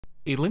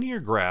A linear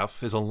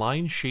graph is a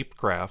line-shaped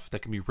graph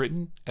that can be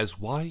written as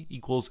y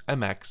equals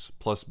mx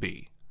plus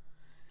b.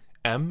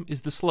 M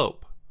is the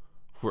slope.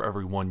 For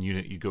every 1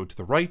 unit you go to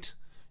the right,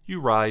 you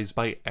rise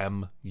by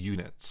m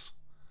units.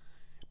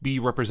 B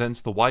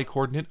represents the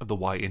y-coordinate of the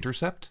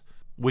y-intercept,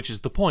 which is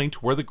the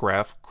point where the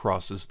graph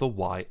crosses the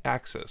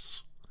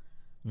y-axis.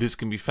 This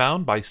can be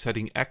found by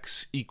setting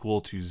x equal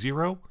to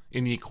 0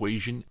 in the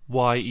equation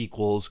y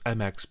equals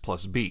mx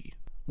plus b,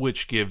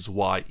 which gives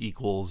y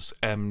equals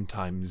m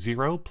times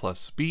 0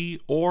 plus b,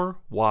 or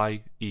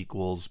y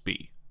equals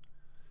b.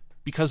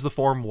 Because the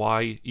form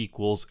y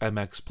equals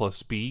mx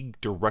plus b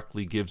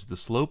directly gives the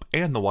slope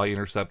and the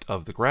y-intercept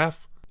of the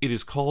graph, it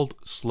is called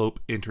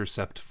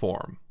slope-intercept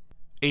form.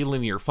 A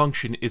linear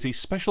function is a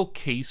special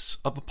case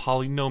of a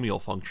polynomial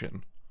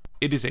function.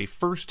 It is a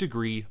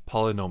first-degree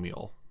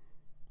polynomial.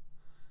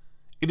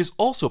 It is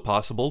also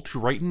possible to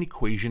write an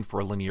equation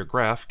for a linear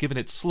graph given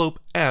its slope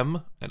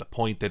m and a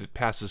point that it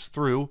passes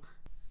through,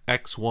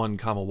 x1,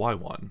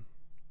 y1.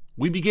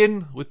 We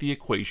begin with the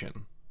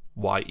equation,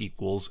 y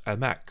equals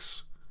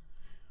mx,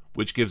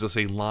 which gives us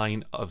a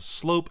line of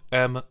slope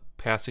m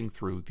passing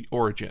through the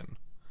origin.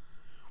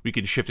 We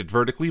can shift it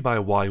vertically by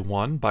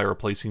y1 by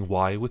replacing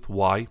y with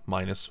y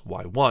minus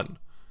y1.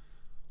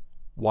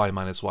 Y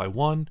minus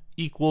y1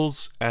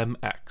 equals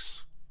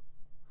mx.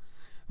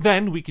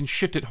 Then we can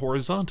shift it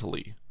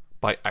horizontally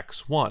by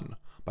x1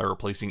 by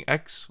replacing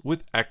x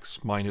with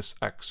x minus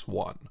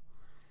x1.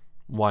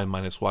 Y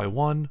minus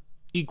y1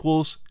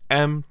 equals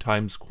m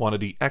times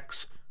quantity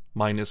x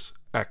minus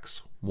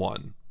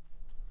x1.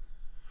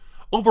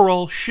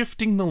 Overall,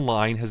 shifting the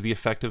line has the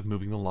effect of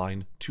moving the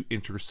line to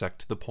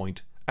intersect the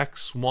point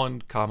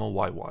x1,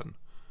 y1,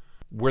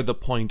 where the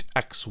point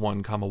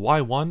x1,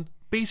 y1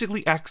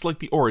 basically acts like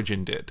the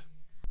origin did.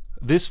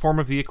 This form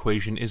of the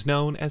equation is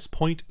known as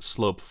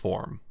point-slope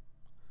form.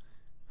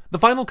 The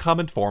final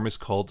common form is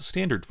called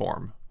standard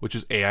form, which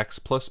is ax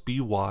plus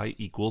by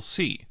equals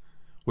c,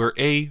 where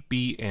a,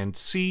 b, and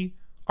c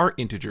are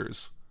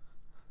integers.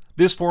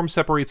 This form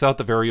separates out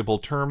the variable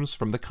terms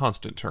from the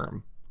constant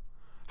term.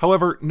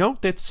 However,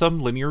 note that some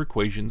linear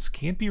equations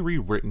can't be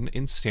rewritten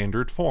in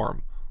standard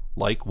form,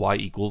 like y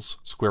equals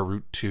square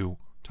root 2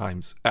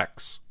 times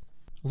x.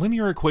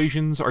 Linear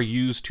equations are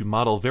used to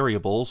model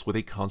variables with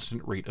a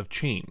constant rate of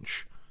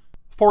change.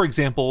 For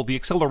example, the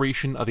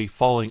acceleration of a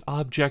falling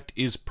object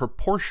is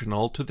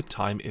proportional to the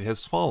time it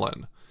has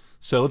fallen,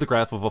 so the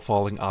graph of a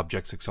falling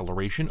object's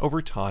acceleration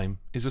over time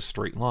is a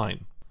straight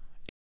line.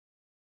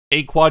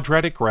 A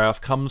quadratic graph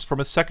comes from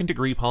a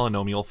second-degree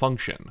polynomial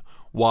function,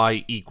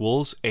 y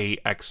equals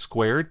ax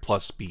squared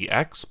plus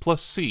bx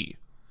plus c.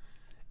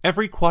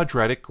 Every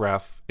quadratic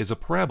graph is a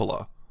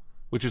parabola,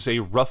 which is a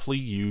roughly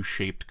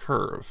U-shaped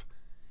curve.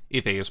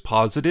 If a is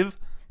positive,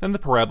 then the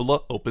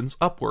parabola opens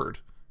upward.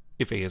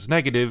 If a is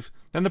negative,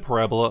 then the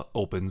parabola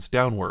opens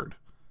downward.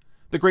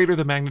 The greater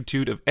the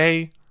magnitude of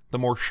a, the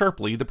more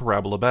sharply the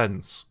parabola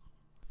bends.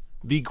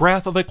 The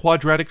graph of a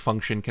quadratic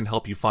function can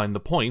help you find the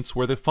points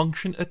where the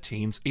function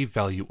attains a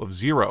value of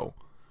 0,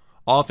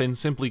 often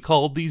simply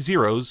called the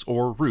zeros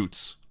or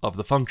roots of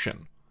the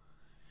function.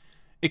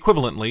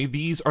 Equivalently,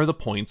 these are the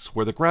points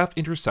where the graph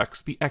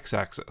intersects the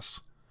x-axis.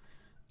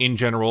 In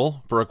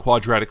general, for a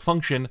quadratic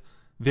function,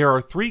 there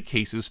are 3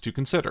 cases to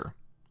consider.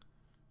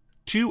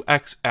 2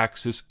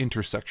 x-axis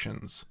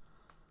intersections.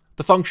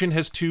 The function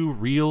has 2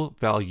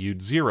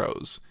 real-valued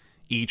zeros,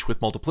 each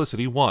with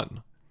multiplicity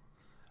 1.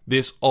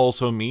 This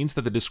also means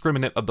that the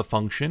discriminant of the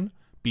function,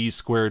 b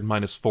squared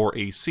minus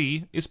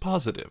 4ac, is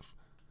positive.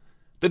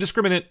 The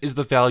discriminant is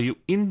the value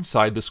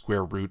inside the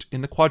square root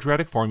in the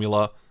quadratic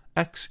formula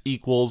x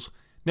equals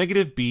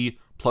negative b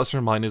plus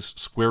or minus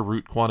square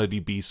root quantity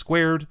b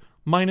squared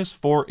minus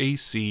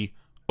 4ac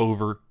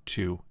over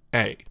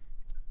 2a.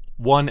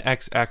 1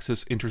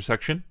 x-axis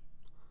intersection.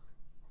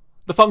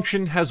 The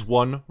function has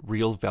 1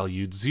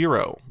 real-valued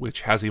 0,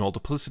 which has a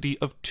multiplicity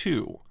of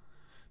 2.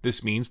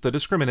 This means the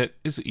discriminant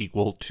is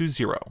equal to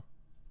 0.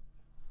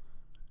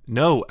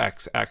 No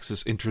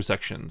x-axis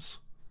intersections.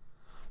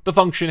 The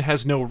function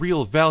has no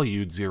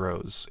real-valued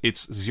zeros.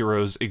 Its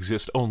zeros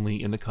exist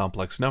only in the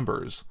complex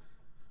numbers.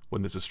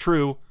 When this is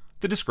true,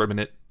 the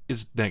discriminant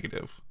is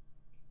negative.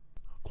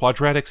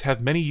 Quadratics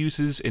have many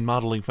uses in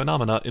modeling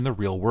phenomena in the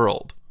real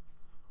world.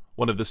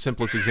 One of the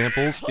simplest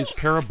examples is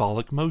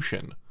parabolic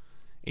motion.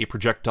 A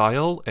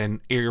projectile,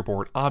 an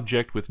airborne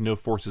object with no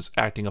forces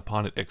acting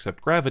upon it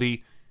except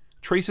gravity,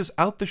 traces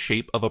out the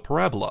shape of a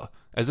parabola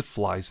as it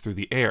flies through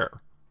the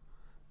air.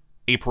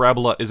 A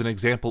parabola is an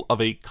example of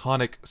a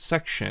conic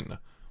section,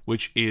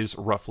 which is,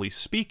 roughly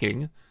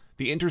speaking,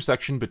 the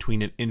intersection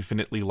between an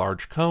infinitely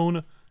large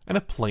cone and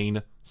a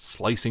plane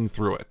slicing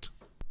through it.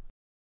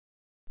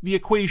 The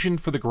equation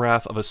for the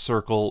graph of a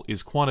circle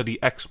is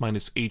quantity x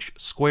minus h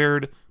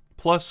squared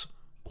plus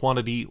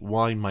quantity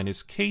y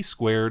minus k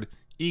squared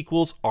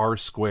equals r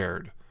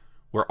squared,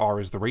 where r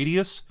is the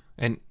radius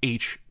and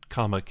h,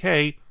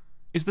 k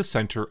is the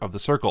center of the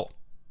circle.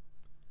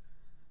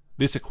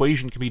 This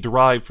equation can be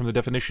derived from the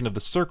definition of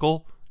the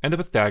circle and the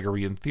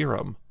Pythagorean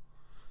theorem.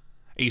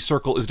 A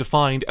circle is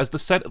defined as the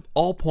set of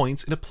all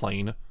points in a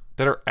plane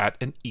that are at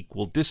an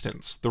equal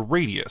distance, the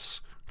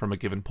radius, from a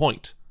given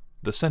point,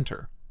 the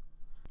center.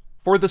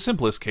 For the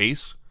simplest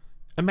case,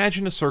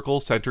 imagine a circle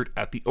centered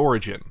at the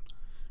origin.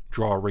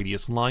 Draw a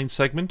radius line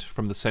segment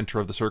from the center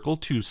of the circle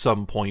to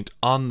some point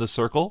on the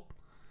circle.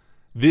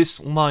 This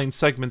line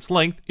segment's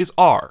length is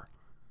r.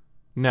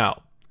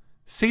 Now,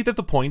 say that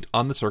the point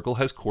on the circle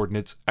has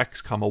coordinates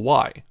x,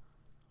 y.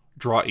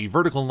 Draw a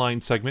vertical line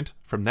segment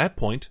from that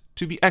point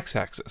to the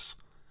x-axis.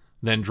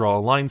 Then draw a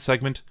line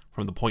segment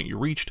from the point you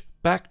reached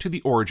back to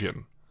the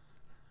origin.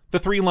 The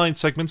three line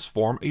segments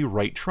form a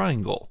right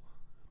triangle.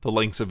 The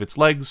lengths of its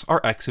legs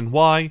are x and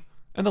y,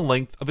 and the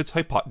length of its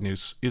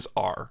hypotenuse is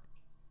r.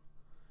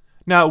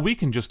 Now we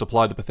can just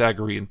apply the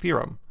Pythagorean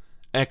theorem.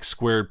 X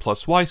squared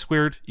plus y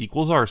squared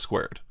equals r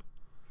squared.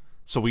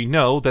 So we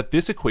know that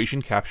this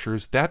equation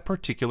captures that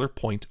particular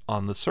point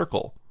on the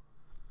circle.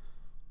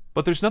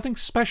 But there's nothing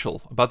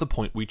special about the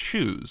point we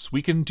choose.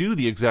 We can do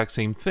the exact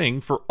same thing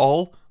for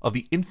all of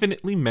the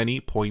infinitely many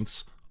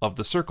points of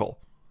the circle.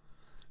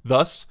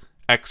 Thus,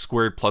 x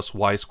squared plus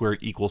y squared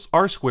equals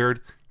r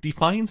squared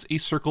defines a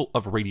circle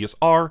of radius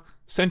r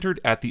centered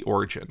at the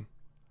origin.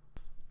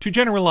 To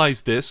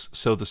generalize this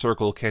so the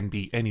circle can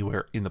be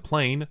anywhere in the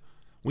plane,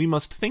 we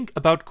must think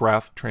about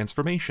graph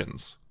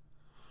transformations.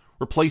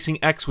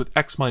 Replacing x with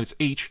x minus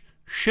h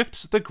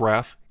shifts the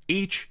graph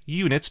h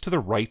units to the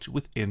right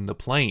within the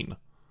plane.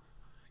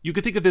 You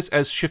could think of this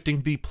as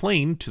shifting the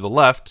plane to the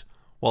left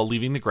while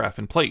leaving the graph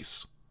in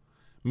place,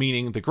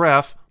 meaning the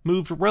graph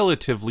moved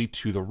relatively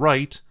to the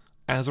right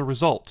as a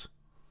result.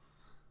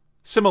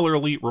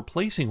 Similarly,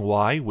 replacing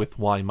y with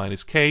y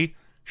minus k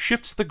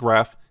shifts the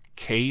graph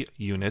k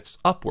units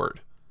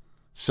upward.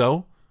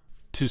 So,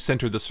 to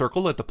center the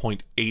circle at the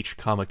point h,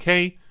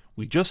 k,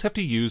 we just have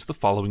to use the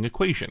following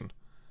equation.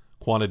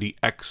 Quantity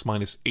x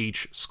minus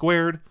h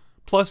squared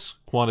plus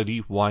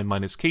quantity y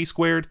minus k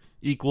squared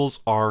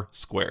equals r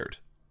squared.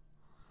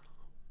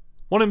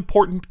 One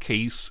important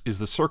case is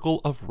the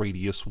circle of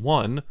radius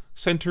 1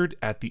 centered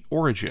at the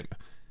origin,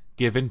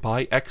 given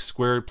by x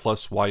squared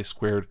plus y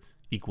squared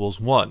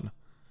equals 1.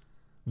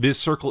 This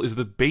circle is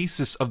the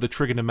basis of the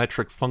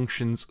trigonometric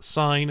functions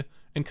sine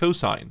and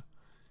cosine.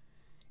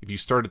 If you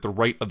start at the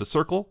right of the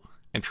circle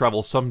and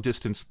travel some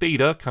distance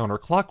theta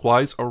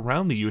counterclockwise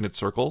around the unit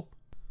circle,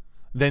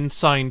 then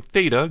sine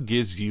theta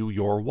gives you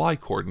your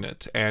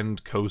y-coordinate,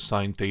 and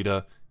cosine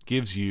theta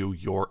gives you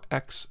your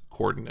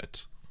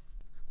x-coordinate.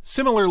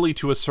 Similarly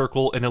to a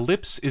circle, an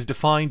ellipse is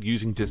defined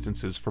using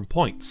distances from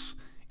points.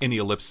 In the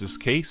ellipse's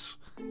case,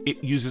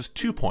 it uses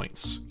 2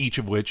 points, each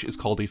of which is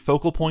called a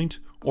focal point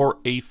or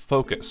a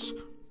focus,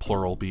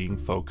 plural being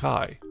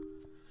foci.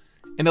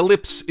 An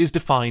ellipse is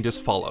defined as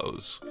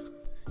follows.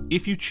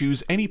 If you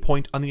choose any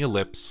point on the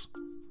ellipse,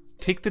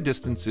 take the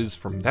distances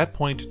from that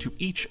point to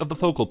each of the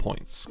focal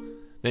points,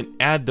 then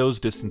add those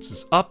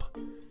distances up,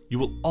 you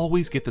will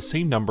always get the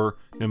same number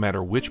no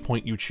matter which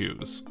point you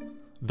choose.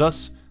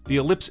 Thus, the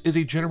ellipse is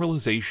a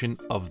generalization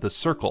of the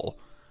circle.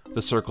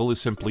 The circle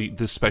is simply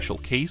the special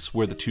case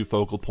where the 2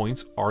 focal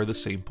points are the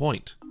same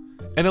point.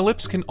 An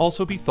ellipse can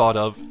also be thought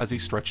of as a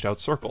stretched out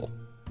circle.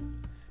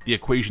 The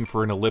equation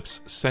for an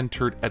ellipse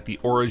centered at the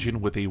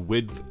origin with a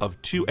width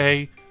of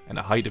 2a and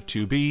a height of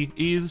 2b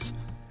is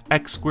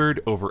x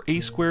squared over a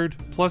squared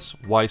plus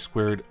y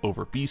squared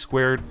over b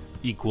squared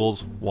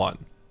equals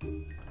 1.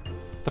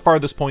 The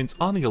farthest points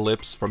on the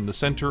ellipse from the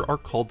center are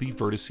called the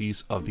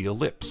vertices of the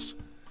ellipse,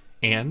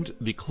 and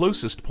the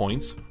closest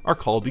points are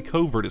called the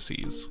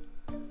covertices.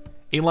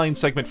 A line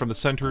segment from the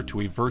center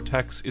to a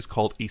vertex is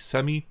called a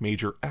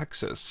semi-major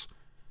axis,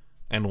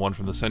 and one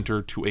from the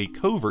center to a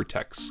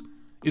covertex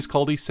is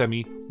called a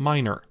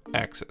semi-minor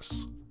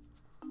axis.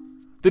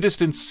 The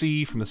distance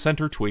c from the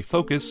center to a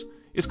focus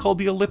is called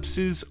the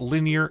ellipse's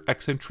linear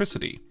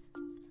eccentricity,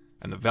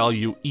 and the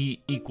value e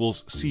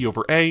equals c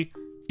over a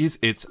is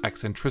its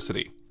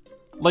eccentricity.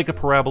 Like a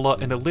parabola,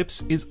 an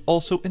ellipse is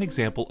also an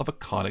example of a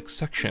conic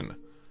section.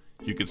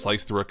 You could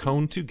slice through a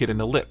cone to get an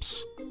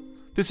ellipse.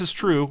 This is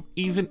true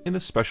even in the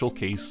special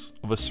case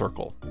of a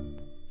circle.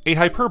 A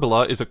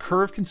hyperbola is a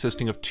curve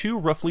consisting of 2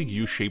 roughly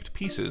U-shaped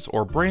pieces,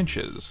 or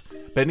branches,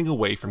 bending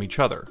away from each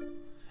other.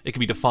 It can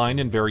be defined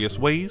in various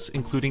ways,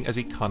 including as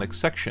a conic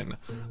section,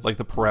 like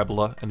the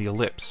parabola and the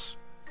ellipse.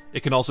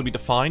 It can also be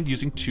defined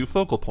using 2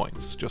 focal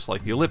points, just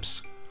like the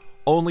ellipse,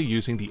 only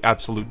using the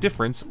absolute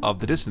difference of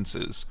the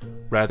distances,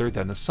 rather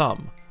than the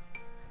sum.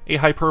 A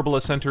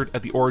hyperbola centered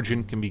at the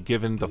origin can be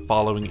given the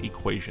following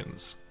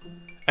equations.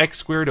 X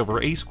squared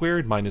over a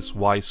squared minus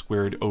y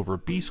squared over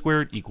b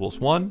squared equals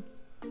 1.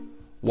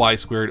 Y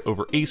squared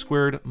over a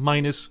squared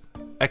minus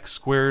x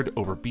squared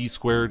over b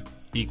squared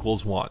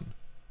equals 1.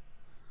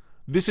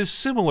 This is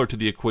similar to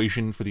the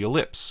equation for the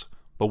ellipse,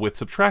 but with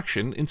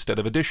subtraction instead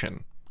of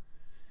addition.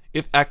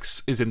 If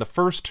x is in the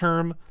first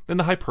term, then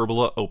the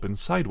hyperbola opens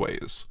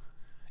sideways.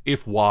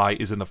 If y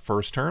is in the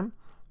first term,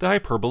 the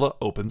hyperbola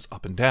opens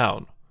up and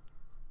down.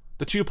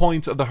 The 2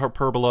 points of the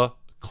hyperbola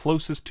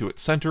closest to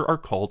its center are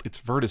called its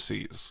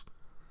vertices.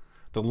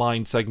 The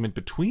line segment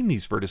between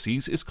these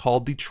vertices is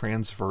called the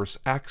transverse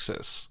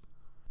axis.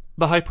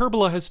 The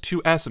hyperbola has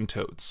two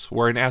asymptotes,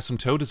 where an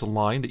asymptote is a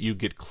line that you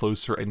get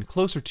closer and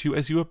closer to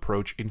as you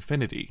approach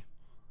infinity.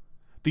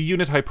 The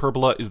unit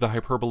hyperbola is the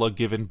hyperbola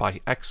given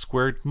by x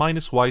squared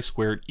minus y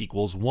squared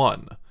equals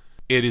 1.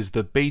 It is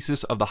the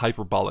basis of the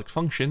hyperbolic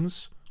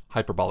functions,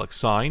 hyperbolic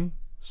sine,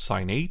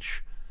 sine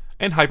h,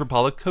 and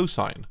hyperbolic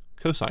cosine,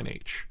 cosine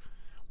h,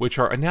 which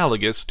are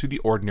analogous to the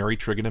ordinary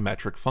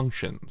trigonometric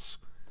functions.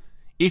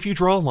 If you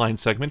draw a line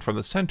segment from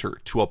the center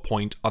to a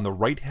point on the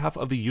right half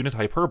of the unit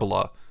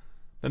hyperbola,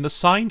 then the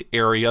signed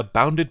area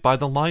bounded by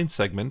the line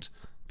segment,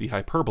 the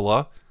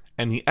hyperbola,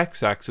 and the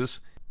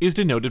x-axis is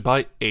denoted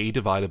by a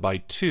divided by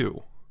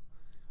 2.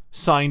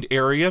 Signed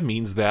area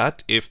means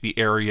that if the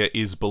area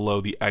is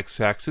below the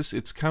x-axis,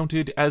 it's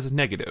counted as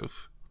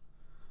negative.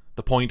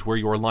 The point where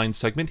your line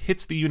segment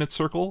hits the unit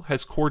circle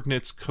has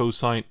coordinates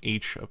cosine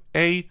h of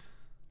a,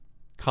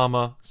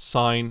 comma,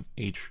 sine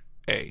h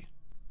a.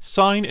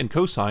 Sine and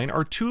cosine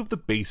are two of the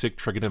basic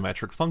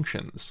trigonometric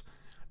functions.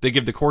 They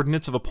give the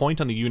coordinates of a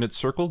point on the unit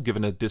circle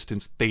given a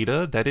distance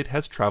theta that it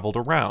has traveled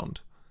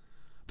around.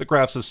 The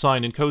graphs of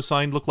sine and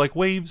cosine look like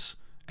waves,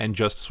 and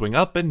just swing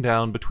up and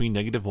down between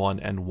 -1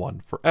 and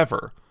 1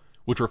 forever,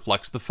 which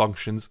reflects the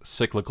function's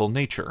cyclical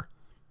nature.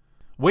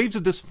 Waves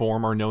of this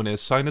form are known as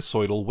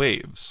sinusoidal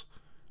waves.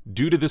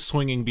 Due to this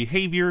swinging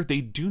behavior, they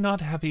do not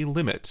have a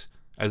limit,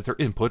 as their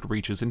input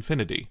reaches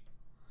infinity.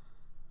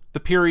 The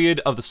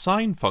period of the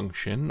sine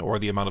function, or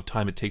the amount of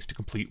time it takes to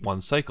complete one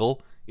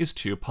cycle, is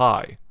 2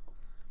 pi.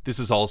 This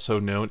is also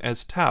known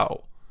as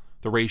tau,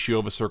 the ratio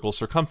of a circle's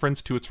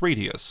circumference to its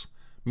radius,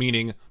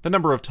 meaning the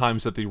number of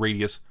times that the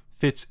radius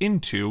fits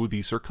into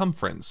the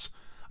circumference,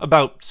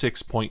 about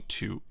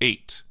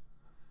 6.28.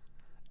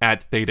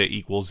 At theta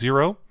equals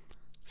 0,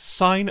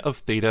 sine of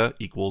theta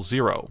equals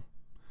 0.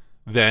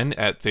 Then,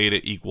 at theta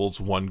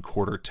equals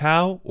 1/4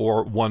 tau,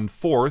 or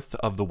 1/4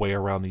 of the way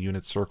around the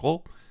unit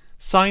circle,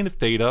 sine of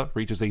theta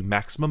reaches a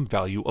maximum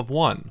value of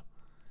 1.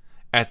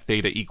 At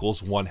theta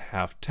equals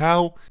 1/2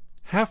 tau,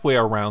 halfway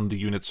around the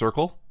unit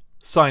circle,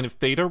 sine of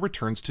theta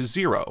returns to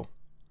 0.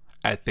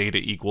 At theta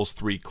equals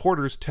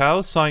 3/4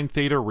 tau, sine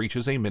theta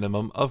reaches a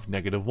minimum of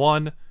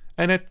 -1,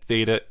 and at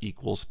theta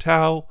equals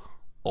tau,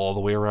 all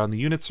the way around the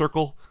unit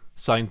circle,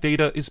 sine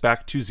theta is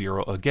back to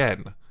 0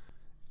 again,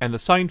 and the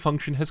sine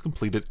function has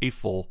completed a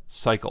full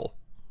cycle.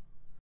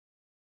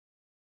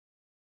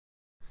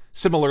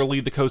 Similarly,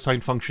 the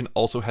cosine function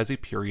also has a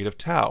period of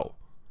tau.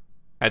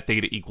 At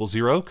theta equals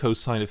 0,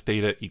 cosine of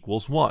theta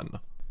equals 1.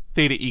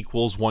 Theta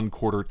equals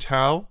 1/4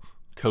 tau,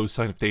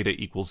 cosine of theta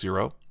equals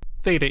 0.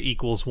 Theta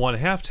equals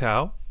 1/2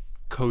 tau,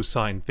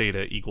 cosine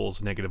theta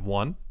equals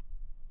 -1.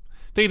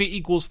 Theta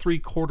equals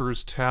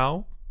 3/4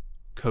 tau,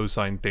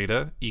 cosine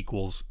theta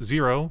equals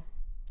 0.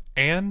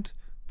 And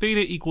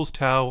theta equals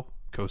tau,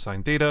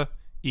 cosine theta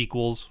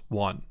equals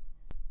 1.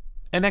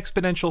 An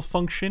exponential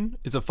function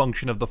is a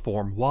function of the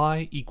form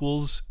y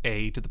equals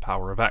a to the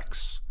power of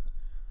x.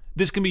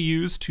 This can be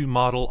used to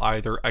model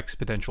either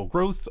exponential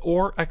growth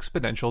or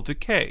exponential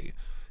decay,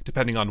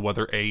 depending on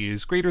whether a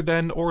is greater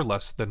than or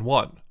less than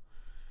 1.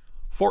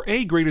 For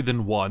a greater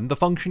than 1, the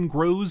function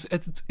grows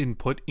as its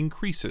input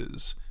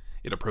increases.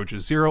 It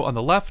approaches 0 on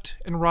the left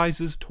and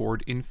rises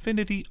toward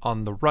infinity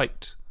on the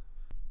right.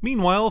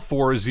 Meanwhile,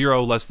 for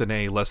 0 less than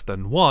a less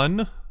than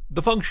 1,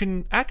 the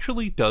function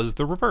actually does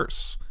the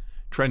reverse,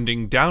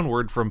 trending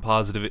downward from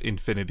positive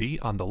infinity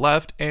on the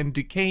left and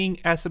decaying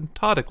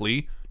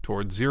asymptotically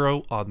towards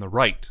 0 on the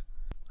right.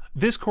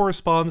 This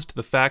corresponds to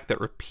the fact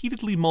that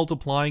repeatedly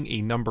multiplying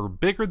a number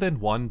bigger than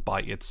 1 by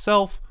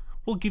itself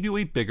will give you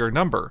a bigger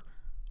number,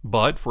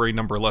 but for a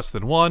number less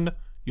than 1,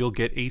 you'll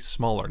get a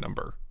smaller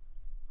number.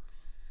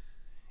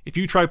 If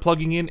you try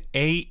plugging in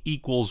a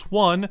equals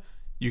 1,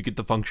 you get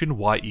the function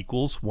y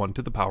equals 1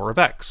 to the power of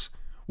x,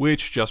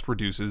 which just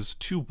reduces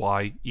to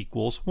y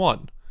equals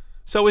 1,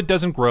 so it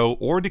doesn't grow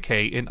or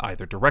decay in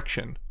either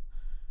direction.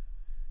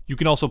 You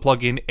can also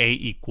plug in a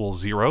equals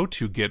 0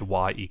 to get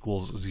y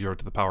equals 0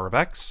 to the power of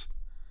x.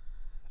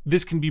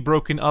 This can be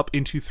broken up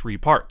into 3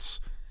 parts: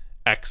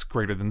 x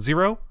greater than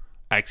 0,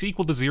 x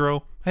equal to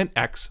 0, and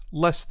x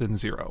less than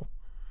 0.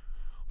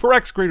 For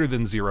x greater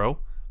than 0,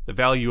 the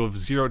value of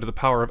 0 to the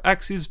power of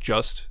x is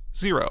just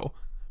 0,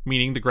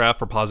 meaning the graph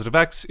for positive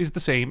x is the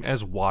same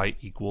as y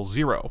equals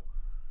 0.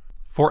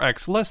 For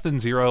x less than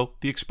 0,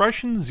 the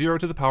expression 0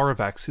 to the power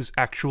of x is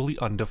actually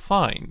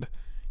undefined.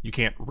 You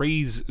can't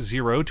raise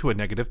 0 to a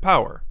negative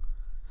power.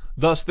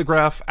 Thus, the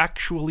graph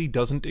actually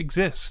doesn't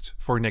exist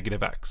for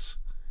negative x.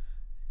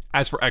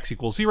 As for x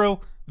equals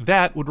 0,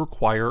 that would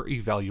require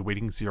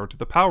evaluating 0 to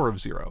the power of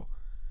 0.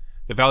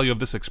 The value of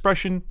this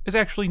expression is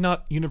actually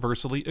not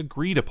universally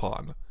agreed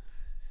upon.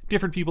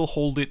 Different people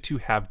hold it to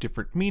have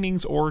different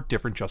meanings or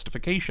different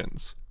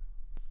justifications.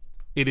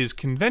 It is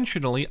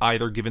conventionally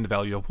either given the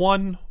value of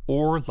 1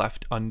 or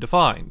left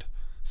undefined,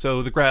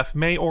 so the graph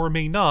may or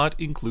may not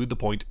include the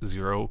point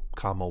 0,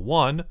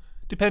 1,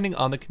 depending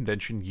on the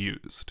convention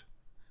used.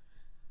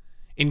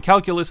 In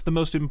calculus, the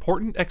most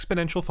important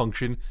exponential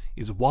function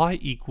is y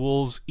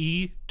equals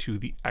e to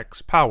the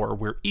x power,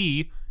 where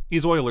e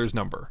is Euler's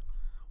number.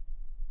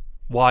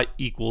 Y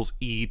equals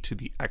e to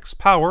the x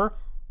power,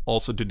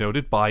 also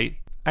denoted by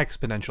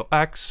exponential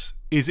x,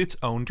 is its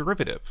own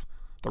derivative.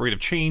 The rate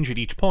of change at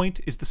each point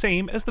is the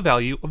same as the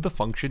value of the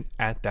function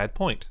at that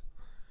point.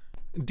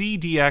 d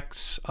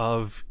dx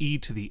of e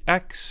to the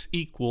x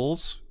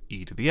equals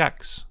e to the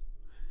x.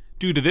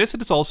 Due to this,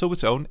 it is also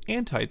its own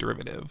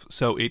antiderivative,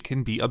 so it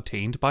can be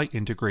obtained by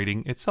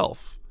integrating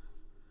itself.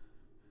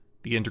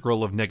 The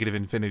integral of negative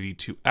infinity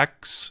to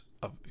x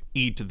of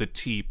e to the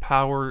t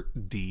power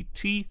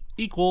dt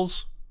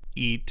equals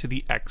e to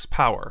the x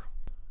power.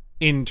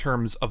 In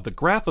terms of the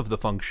graph of the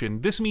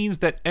function, this means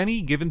that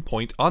any given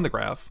point on the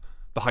graph,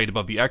 the height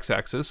above the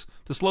x-axis,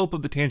 the slope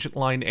of the tangent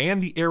line,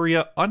 and the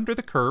area under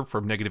the curve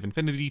from negative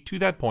infinity to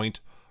that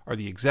point are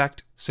the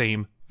exact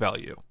same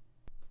value.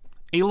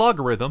 A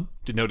logarithm,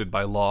 denoted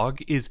by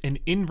log, is an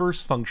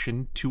inverse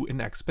function to an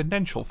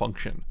exponential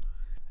function.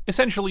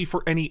 Essentially,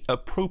 for any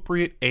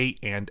appropriate a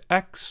and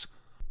x,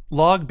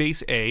 log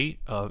base a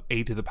of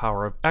a to the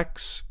power of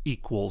x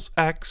equals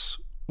x,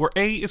 where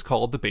a is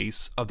called the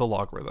base of the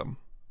logarithm.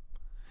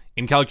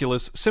 In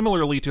calculus,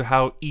 similarly to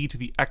how e to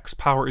the x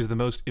power is the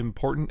most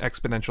important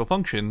exponential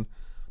function,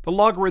 the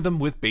logarithm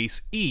with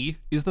base e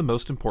is the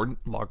most important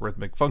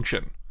logarithmic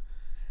function.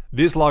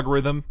 This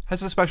logarithm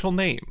has a special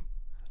name,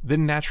 the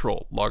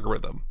natural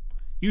logarithm,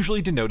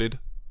 usually denoted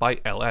by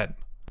ln.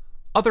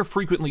 Other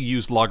frequently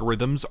used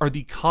logarithms are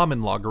the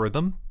common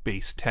logarithm,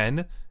 base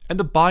 10, and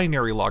the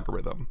binary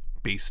logarithm,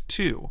 base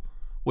 2,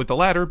 with the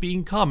latter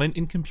being common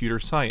in computer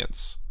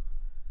science.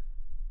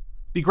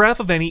 The graph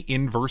of any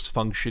inverse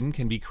function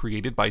can be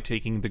created by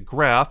taking the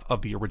graph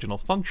of the original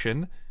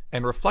function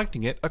and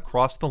reflecting it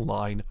across the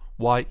line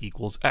y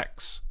equals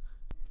x.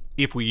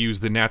 If we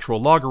use the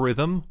natural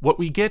logarithm, what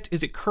we get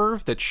is a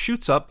curve that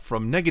shoots up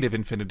from negative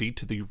infinity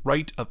to the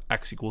right of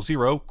x equals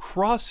 0,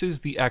 crosses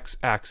the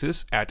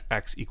x-axis at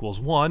x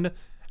equals 1,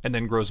 and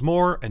then grows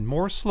more and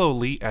more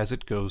slowly as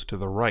it goes to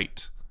the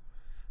right.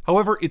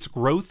 However, its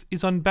growth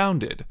is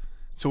unbounded,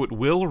 so it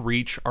will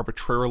reach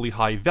arbitrarily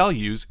high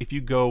values if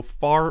you go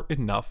far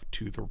enough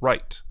to the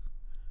right.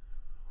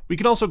 We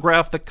can also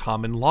graph the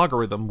common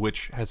logarithm,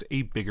 which has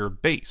a bigger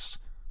base,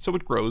 so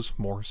it grows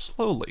more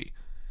slowly,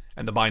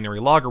 and the binary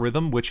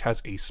logarithm, which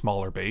has a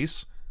smaller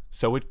base,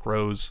 so it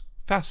grows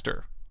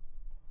faster.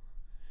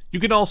 You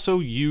can also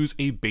use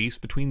a base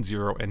between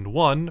 0 and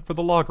 1 for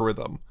the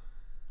logarithm.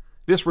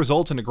 This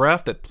results in a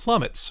graph that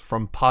plummets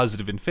from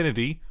positive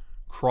infinity,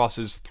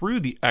 crosses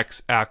through the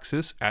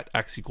x-axis at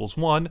x equals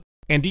 1,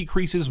 and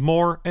decreases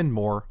more and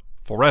more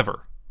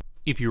forever.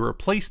 If you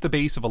replace the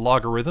base of a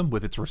logarithm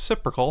with its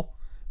reciprocal,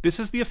 this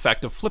is the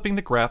effect of flipping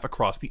the graph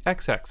across the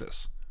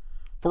x-axis.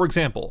 For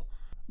example,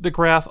 the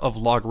graph of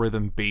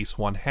logarithm base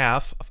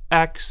 1/2 of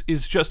x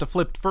is just a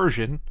flipped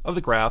version of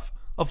the graph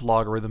of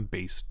logarithm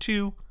base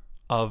 2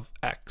 of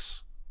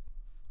x.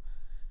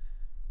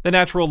 The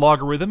natural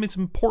logarithm is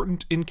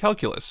important in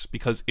calculus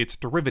because its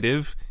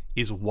derivative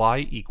is y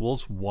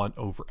equals 1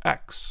 over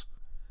x.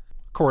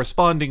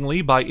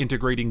 Correspondingly, by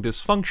integrating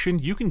this function,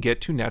 you can get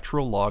to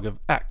natural log of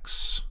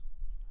x.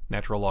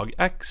 Natural log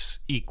x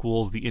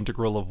equals the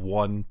integral of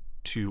 1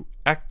 to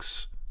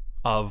x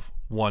of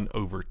 1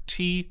 over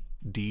t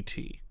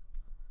dt.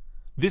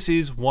 This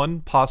is one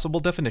possible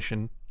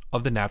definition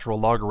of the natural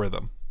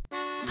logarithm.